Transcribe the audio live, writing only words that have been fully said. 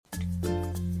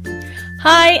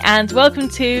Hi and welcome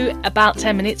to About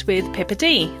 10 Minutes with Pippa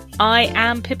D. I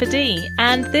am Pippa D,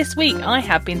 and this week I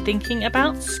have been thinking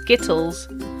about Skittles.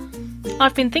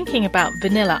 I've been thinking about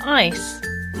Vanilla Ice.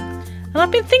 And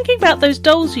I've been thinking about those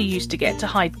dolls you used to get to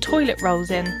hide toilet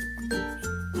rolls in.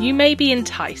 You may be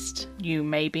enticed, you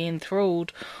may be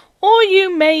enthralled, or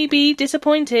you may be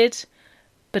disappointed,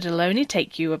 but it'll only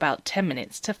take you about 10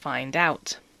 minutes to find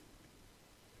out.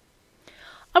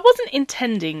 I wasn't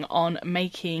intending on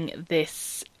making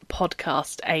this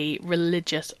podcast a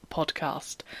religious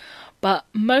podcast, but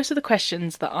most of the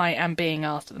questions that I am being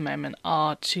asked at the moment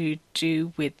are to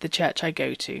do with the church I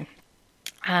go to,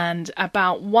 and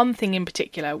about one thing in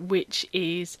particular, which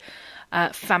is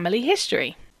family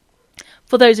history.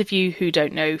 For those of you who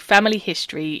don't know, family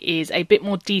history is a bit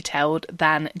more detailed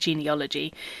than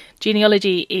genealogy.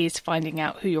 Genealogy is finding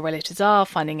out who your relatives are,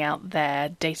 finding out their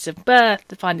dates of birth,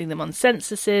 finding them on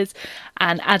censuses,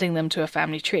 and adding them to a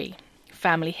family tree.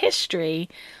 Family history,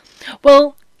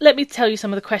 well, let me tell you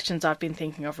some of the questions I've been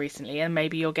thinking of recently, and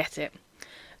maybe you'll get it.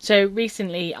 So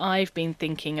recently I've been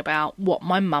thinking about what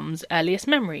my mum's earliest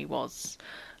memory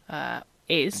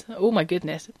is. Oh my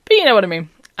goodness, but you know what I mean.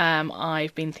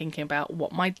 I've been thinking about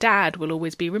what my dad will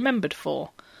always be remembered for.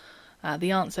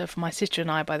 The answer for my sister and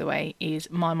I, by the way,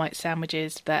 is Marmite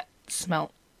sandwiches that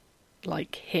smelt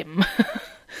like him.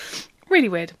 Really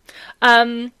weird.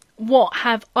 What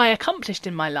have I accomplished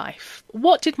in my life?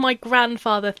 What did my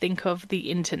grandfather think of the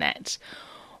internet?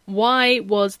 Why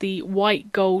was the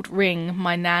white gold ring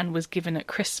my nan was given at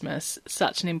Christmas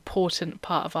such an important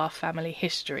part of our family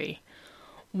history?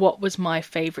 What was my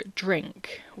favourite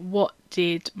drink? What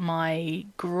did my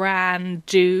gran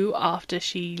do after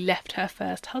she left her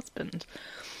first husband?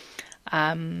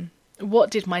 What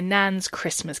did my nan's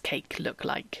Christmas cake look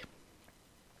like?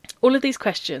 All of these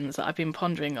questions that I've been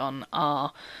pondering on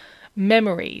are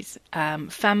memories,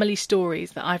 family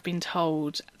stories that I've been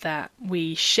told that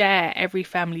we share every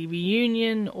family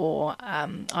reunion, or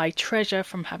I treasure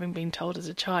from having been told as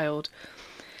a child.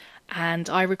 And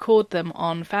I record them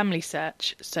on Family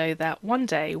Search so that one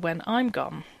day when I'm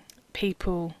gone,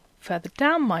 people further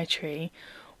down my tree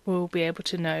will be able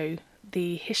to know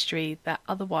the history that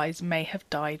otherwise may have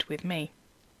died with me.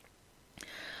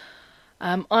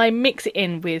 I mix it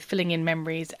in with filling in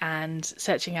memories and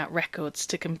searching out records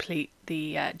to complete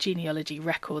the genealogy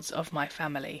records of my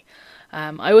family.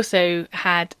 I also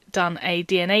had done a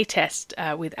DNA test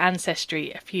with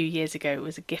Ancestry a few years ago. It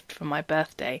was a gift for my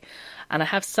birthday. And I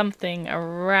have something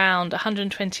around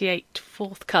 128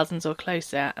 fourth cousins or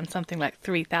closer and something like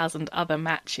 3,000 other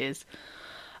matches,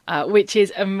 which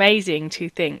is amazing to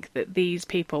think that these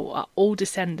people are all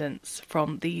descendants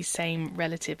from the same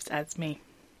relatives as me.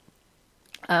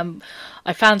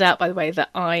 I found out, by the way, that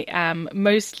I am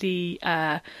mostly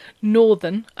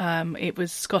northern. It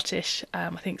was Scottish, I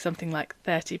think something like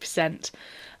 30%,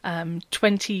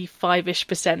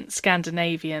 25-ish%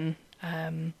 Scandinavian,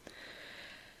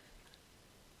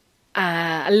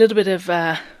 a little bit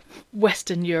of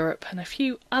Western Europe, and a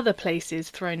few other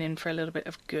places thrown in for a little bit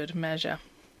of good measure.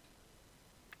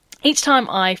 Each time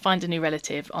I find a new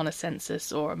relative on a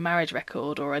census or a marriage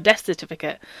record or a death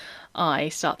certificate, I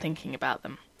start thinking about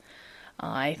them.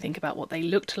 I think about what they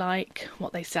looked like,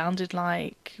 what they sounded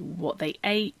like, what they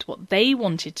ate, what they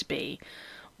wanted to be,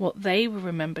 what they were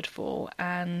remembered for,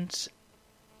 and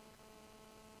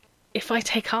if I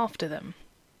take after them.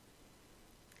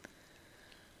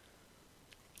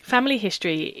 Family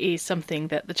history is something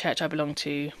that the church I belong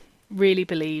to really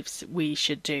believes we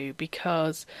should do,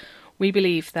 because we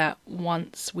believe that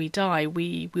once we die,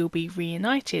 we will be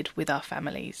reunited with our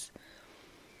families.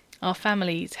 Our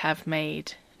families have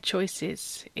made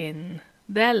choices in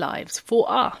their lives for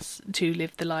us to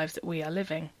live the lives that we are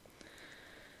living.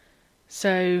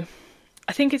 So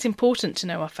I think it's important to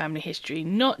know our family history,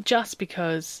 not just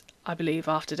because I believe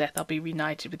after death I'll be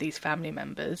reunited with these family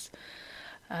members,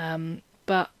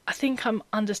 but I think I'm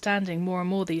understanding more and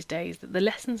more these days that the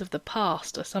lessons of the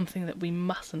past are something that we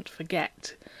mustn't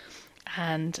forget.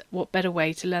 And what better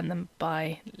way to learn them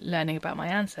by learning about my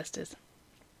ancestors?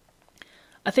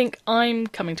 I think I'm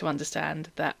coming to understand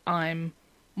that I'm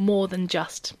more than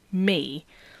just me.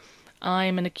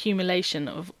 I'm an accumulation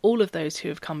of all of those who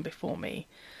have come before me.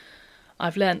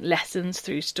 I've learnt lessons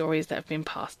through stories that have been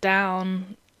passed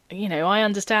down. You know, I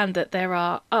understand that there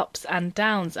are ups and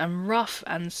downs and rough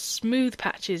and smooth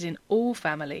patches in all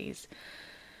families.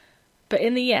 But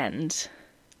in the end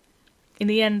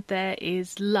there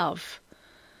is love.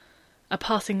 A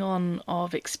passing on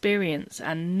of experience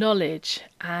and knowledge,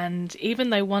 and even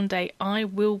though one day I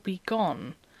will be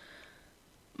gone,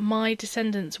 my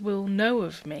descendants will know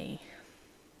of me.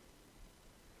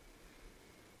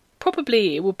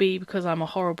 probably it will be because I'm a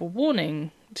horrible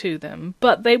warning to them,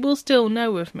 but they will still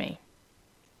know of me.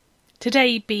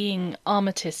 Today being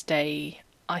Armistice Day,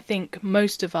 I think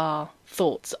most of our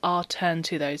thoughts are turned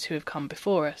to those who have come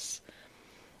before us.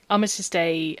 Armistice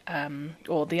Day,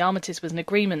 or the Armistice, was an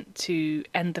agreement to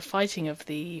end the fighting of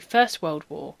the First World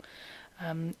War.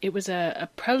 It was a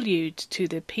prelude to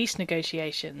the peace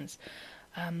negotiations.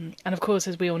 And of course,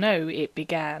 as we all know, it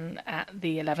began at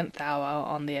the 11th hour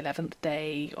on the 11th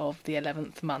day of the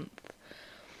 11th month.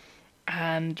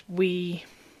 And we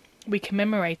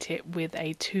commemorate it with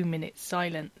a 2-minute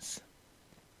silence.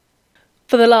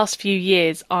 For the last few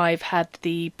years, I've had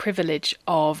the privilege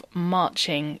of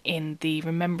marching in the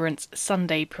Remembrance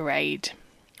Sunday Parade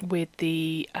with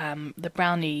the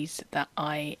brownies that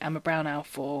I am a brown owl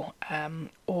for,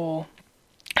 or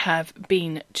have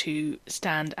been to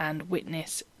stand and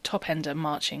witness Topender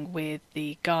marching with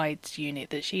the guides unit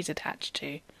that she's attached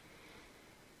to.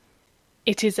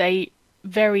 It is a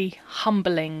very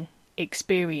humbling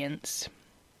experience,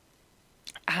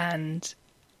 and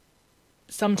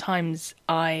sometimes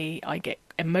I get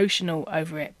emotional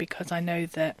over it because I know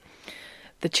that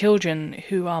the children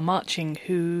who are marching,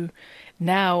 who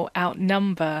now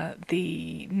outnumber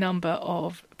the number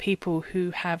of people who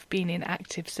have been in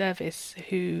active service,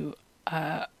 who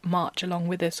march along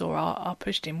with us or are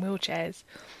pushed in wheelchairs,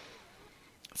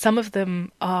 some of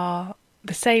them are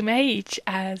the same age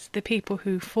as the people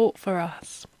who fought for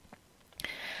us.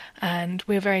 And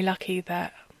we're very lucky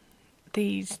that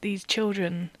these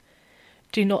children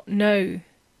do not know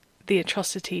the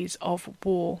atrocities of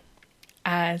war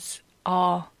as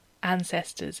our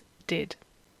ancestors did.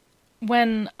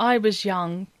 When I was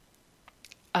young,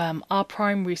 our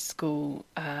primary school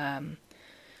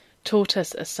taught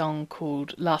us a song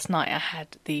called Last Night I Had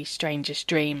the Strangest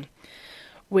Dream,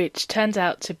 which turns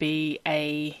out to be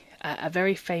a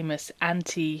very famous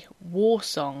anti-war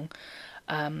song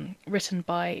written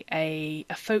by a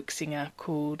folk singer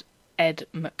called Ed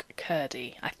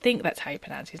McCurdy. I think that's how you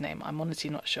pronounce his name. I'm honestly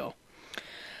not sure.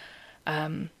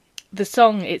 The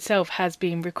song itself has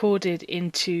been recorded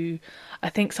into, I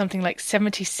think, something like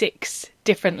 76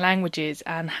 different languages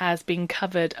and has been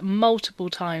covered multiple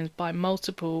times by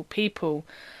multiple people.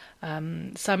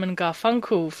 Simon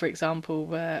Garfunkel, for example,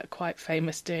 were quite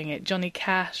famous doing it. Johnny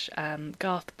Cash,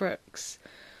 Garth Brooks.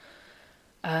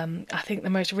 I think the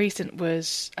most recent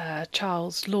was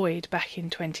Charles Lloyd back in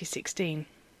 2016.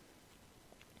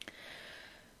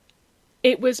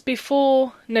 It was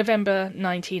before November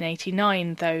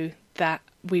 1989, though, that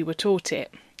we were taught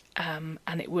it. And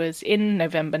it was in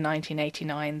November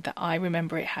 1989 that I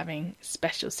remember it having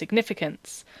special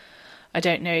significance. I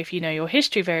don't know if you know your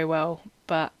history very well,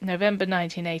 but November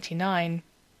 1989,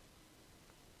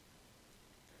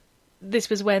 this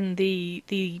was when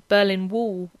the Berlin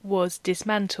Wall was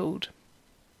dismantled.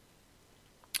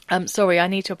 Sorry, I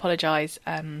need to apologise.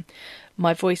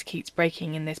 My voice keeps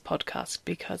breaking in this podcast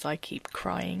because I keep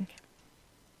crying.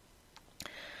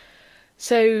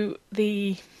 So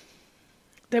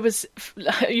there was,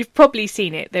 you've probably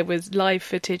seen it, there was live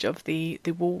footage of the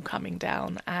wall coming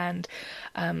down, and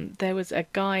there was a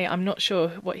guy, I'm not sure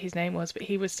what his name was, but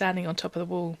he was standing on top of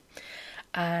the wall,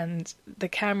 and the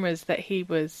cameras that he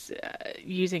was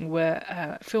using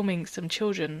were filming some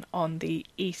children on the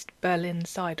East Berlin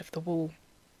side of the wall.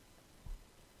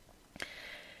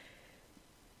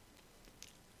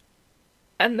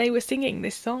 And they were singing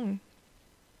this song.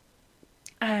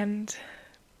 And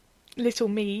little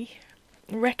me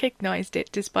recognised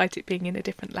it despite it being in a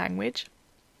different language.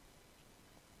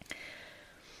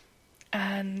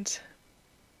 And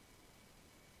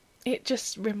it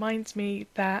just reminds me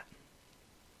that,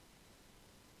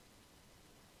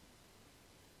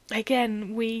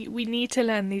 again, we need to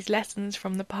learn these lessons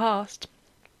from the past.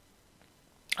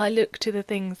 I look to the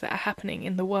things that are happening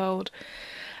in the world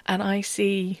and I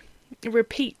see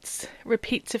repeats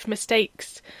of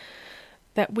mistakes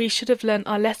that we should have learnt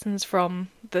our lessons from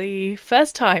the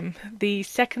first time, the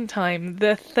second time,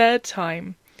 the third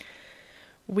time.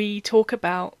 We talk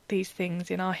about these things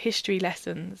in our history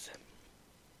lessons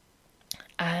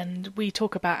and we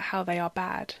talk about how they are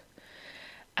bad,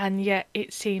 and yet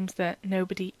it seems that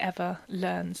nobody ever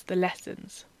learns the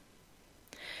lessons.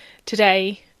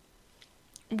 Today,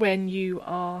 when you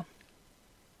are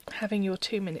having your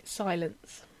 2-minute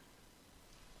silence,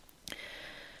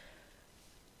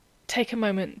 take a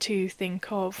moment to think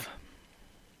of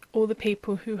all the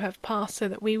people who have passed so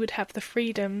that we would have the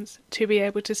freedoms to be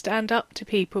able to stand up to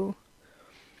people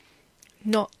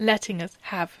not letting us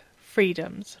have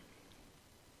freedoms.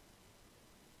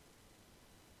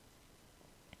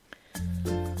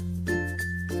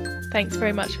 Thanks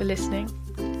very much for listening.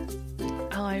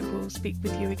 I will speak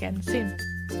with you again soon.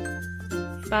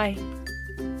 Bye.